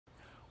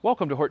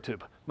Welcome to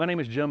HortTube. My name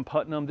is Jim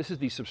Putnam. This is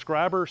the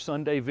Subscriber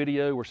Sunday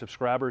video where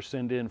subscribers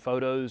send in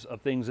photos of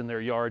things in their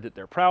yard that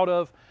they're proud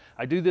of.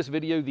 I do this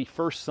video the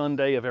first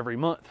Sunday of every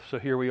month. So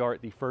here we are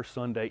at the first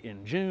Sunday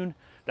in June.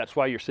 That's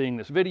why you're seeing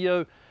this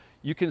video.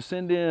 You can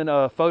send in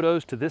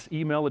photos to this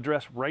email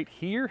address right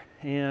here.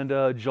 And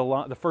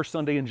the first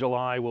Sunday in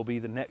July will be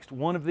the next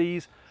one of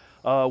these.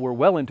 We're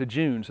well into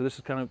June, so this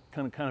is kind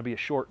of be a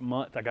short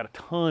month. I got a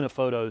ton of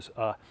photos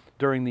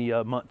during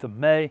the month of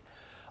May.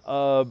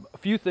 A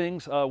few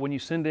things, when you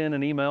send in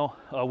an email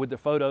with the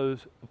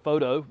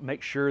photo,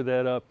 make sure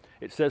that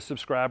it says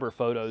subscriber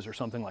photos or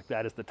something like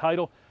that as the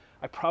title.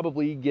 I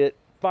probably get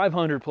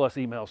 500 plus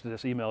emails to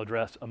this email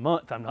address a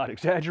month. I'm not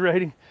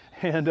exaggerating.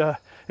 And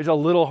it's a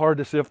little hard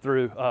to sift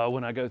through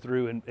when I go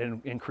through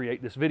and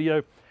create this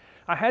video.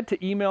 I had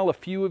to email a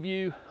few of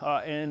you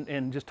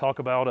and just talk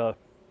about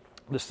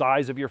the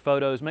size of your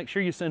photos. Make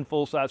sure you send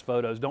full-size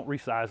photos. Don't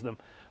resize them.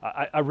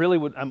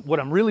 What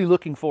I'm really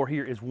looking for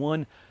here is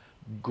one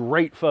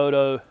great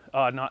photo,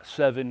 not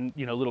seven,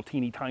 little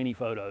teeny tiny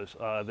photos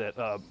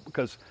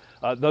because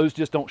those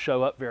just don't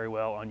show up very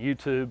well on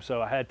YouTube.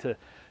 So I had to,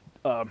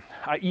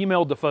 I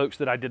emailed the folks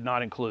that I did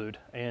not include,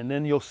 and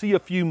then you'll see a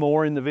few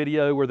more in the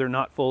video where they're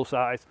not full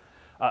size,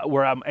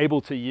 where I'm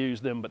able to use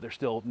them, but they're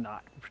still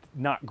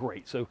not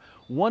great. So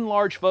one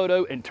large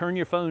photo, and turn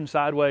your phone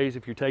sideways.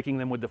 If you're taking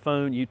them with the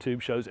phone,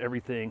 YouTube shows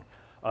everything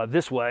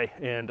this way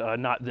and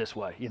not this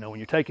way. When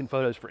you're taking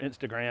photos for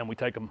Instagram, we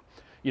take them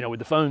with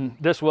the phone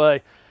this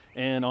way,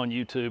 and on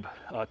YouTube,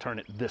 turn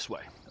it this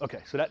way. Okay,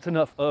 so that's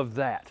enough of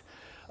that.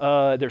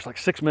 There's like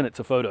 6 minutes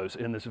of photos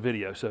in this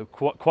video, so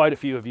quite a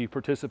few of you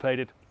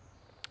participated,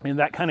 and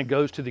that kind of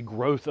goes to the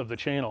growth of the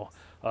channel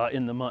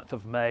in the month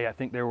of May. I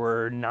think there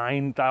were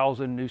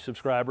 9,000 new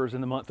subscribers in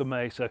the month of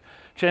May, so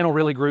channel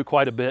really grew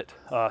quite a bit.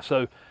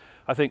 So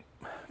I think,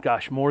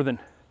 gosh, more than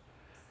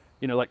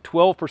like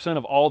 12%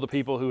 of all the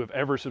people who have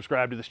ever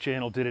subscribed to this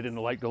channel did it in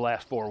like the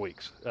last 4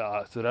 weeks.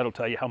 So that'll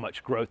tell you how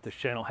much growth this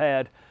channel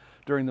had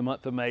during the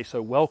month of May.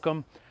 So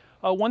welcome.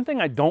 One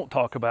thing I don't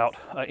talk about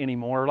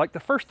anymore, like the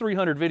first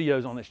 300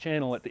 videos on this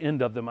channel, at the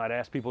end of them, I'd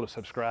ask people to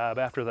subscribe.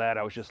 After that,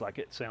 I was just like,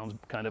 it sounds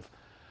kind of,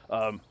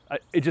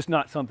 it's just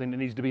not something that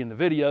needs to be in the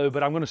video,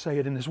 but I'm going to say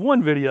it in this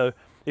one video.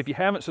 If you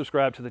haven't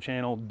subscribed to the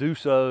channel, do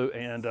so.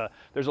 And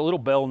there's a little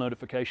bell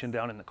notification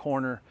down in the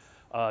corner.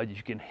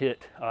 You can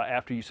hit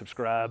after you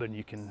subscribe, and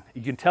you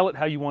can tell it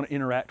how you want to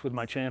interact with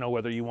my channel,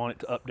 whether you want it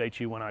to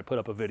update you when I put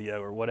up a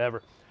video or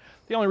whatever.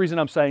 The only reason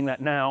I'm saying that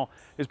now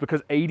is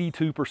because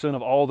 82%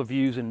 of all the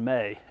views in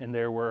May, and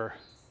there were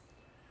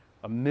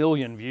 1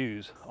 million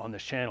views on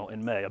this channel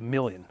in May, 1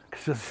 million,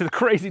 it's a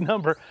crazy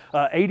number.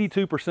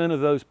 82% of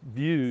those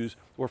views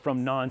were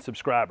from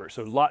non-subscribers.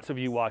 So lots of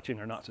you watching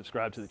are not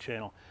subscribed to the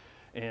channel,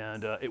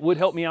 and it would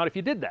help me out if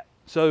you did that.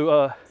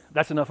 So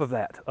that's enough of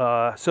that.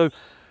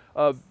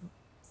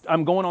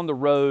 I'm going on the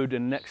road,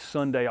 and next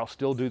Sunday I'll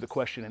still do the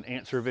question and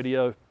answer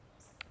video.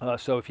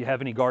 So if you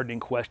have any gardening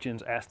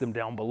questions, ask them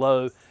down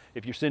below.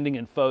 If you're sending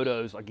in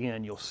photos,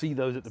 again, you'll see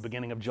those at the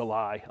beginning of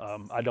July.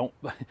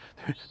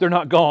 They're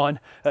not gone.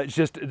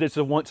 It's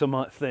a once a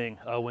month thing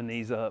when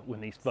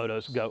these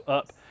photos go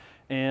up.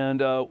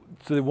 And so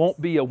there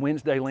won't be a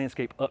Wednesday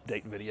landscape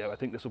update video. I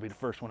think this will be the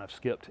first one I've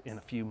skipped in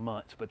a few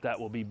months, but that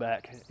will be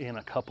back in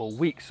a couple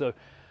weeks. So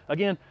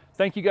again,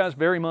 thank you guys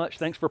very much.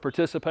 Thanks for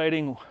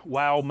participating.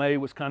 Wow, May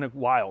was kind of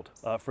wild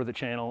for the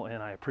channel,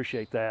 and I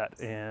appreciate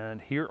that.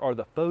 And here are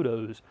the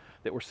photos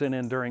that were sent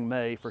in during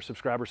May for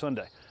Subscriber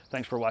Sunday.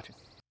 Thanks for watching.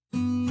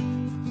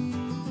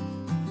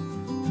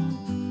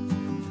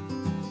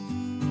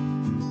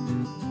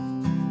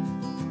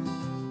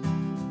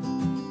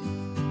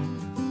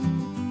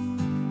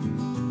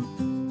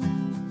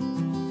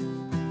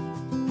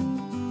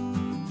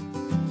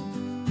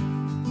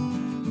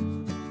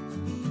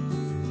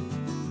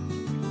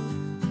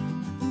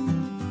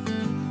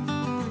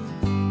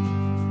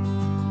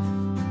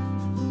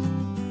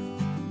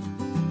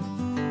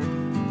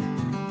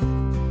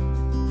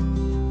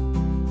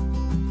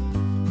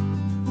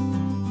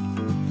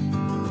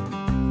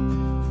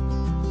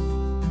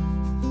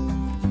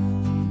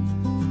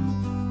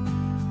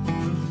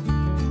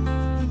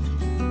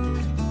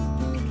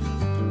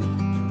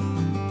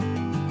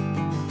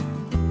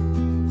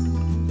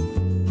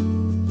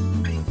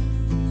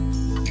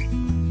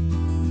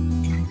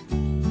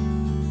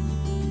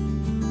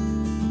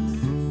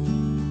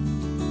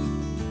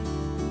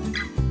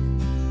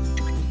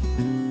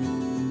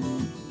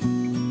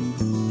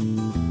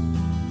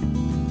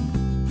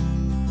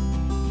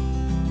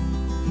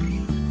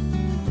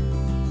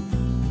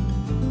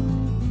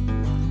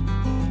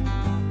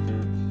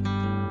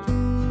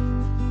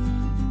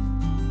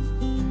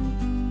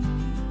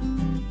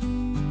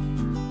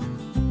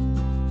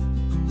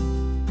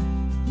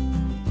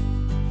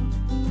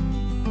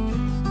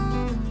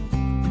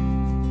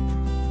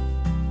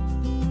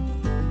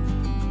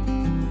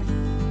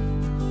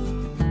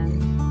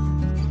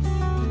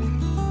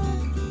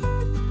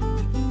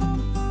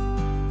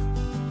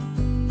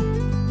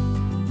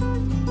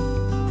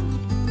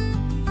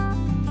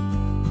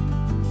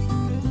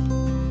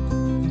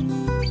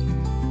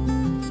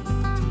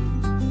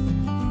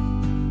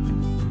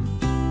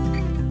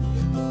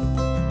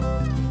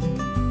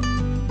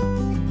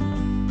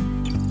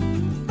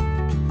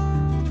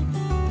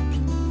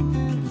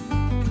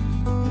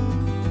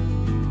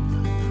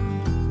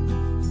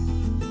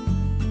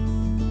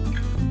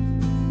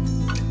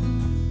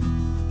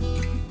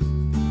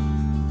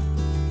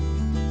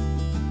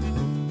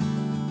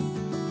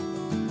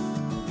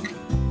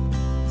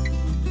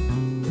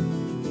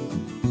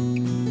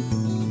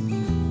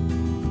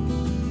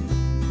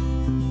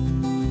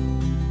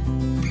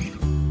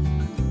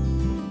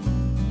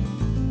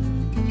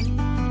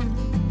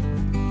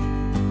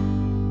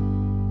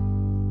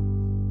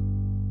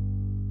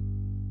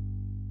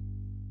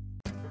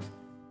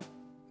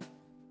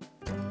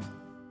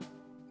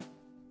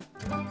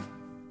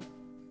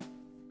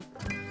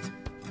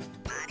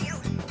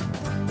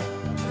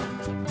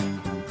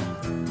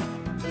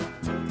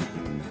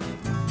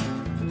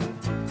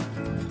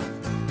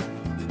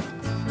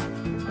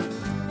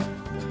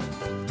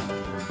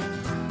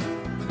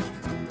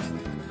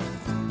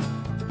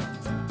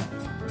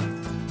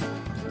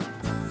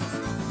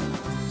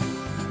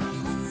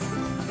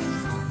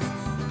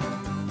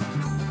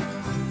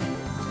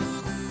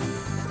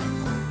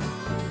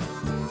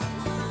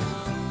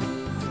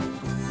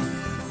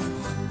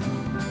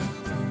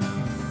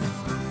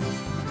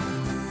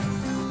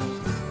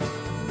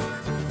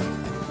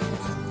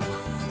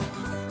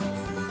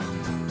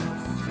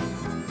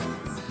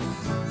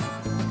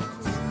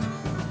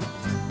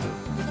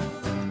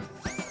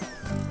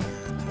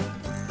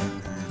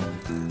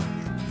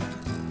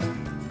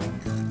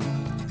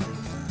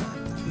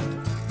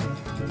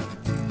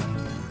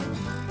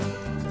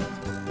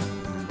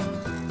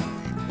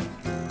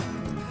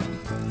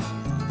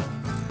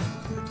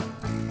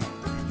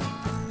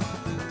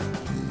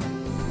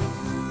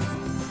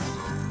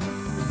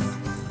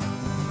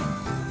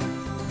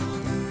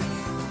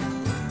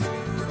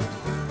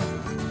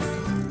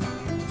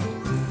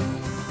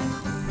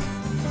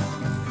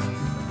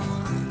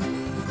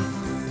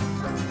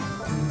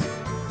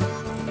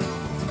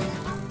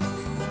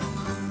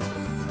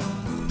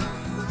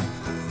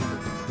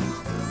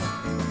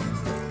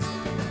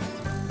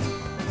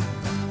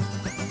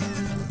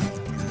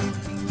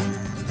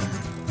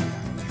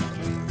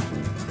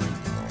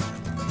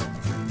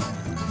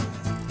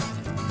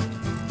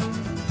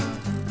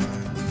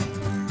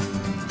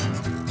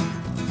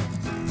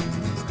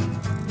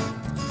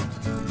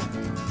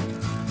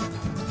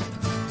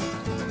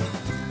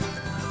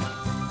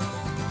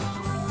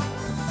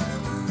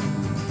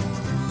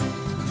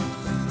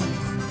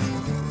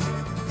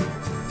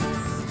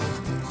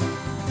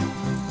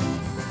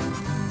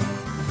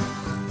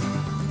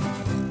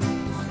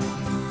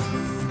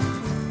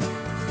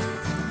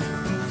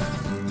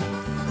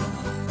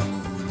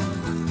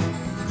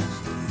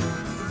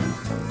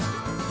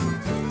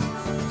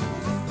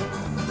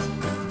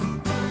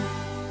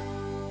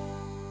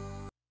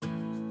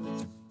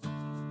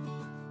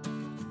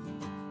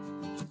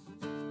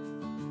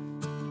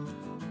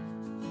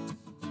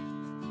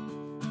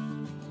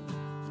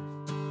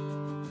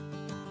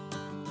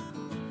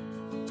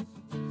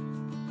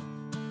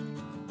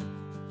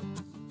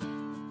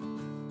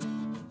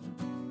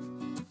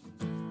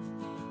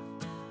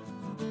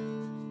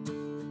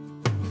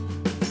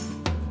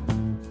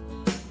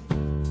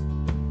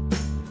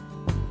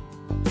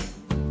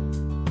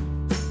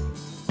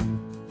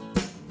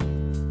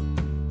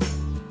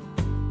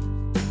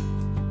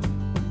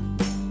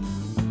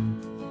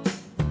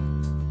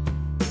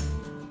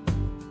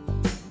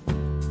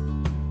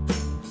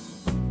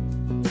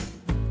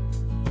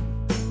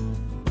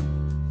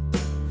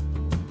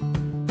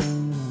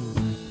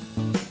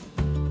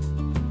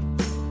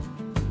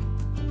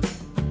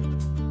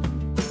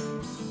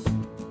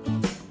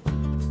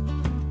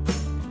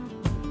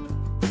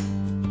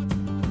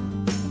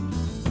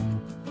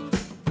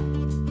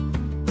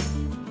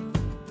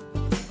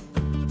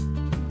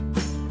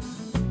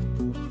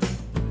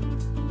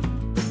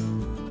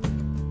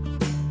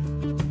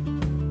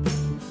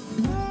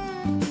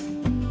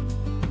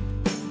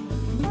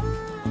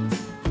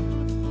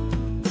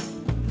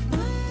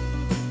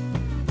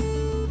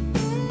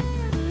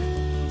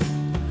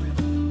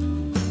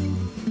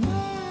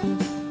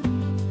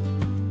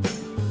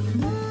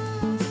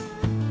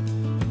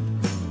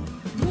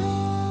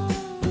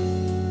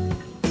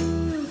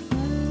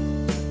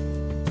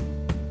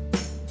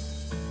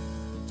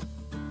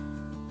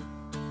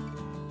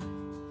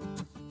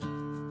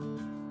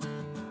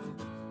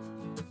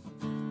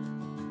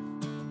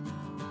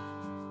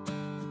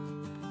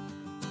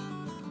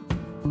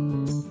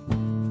 you.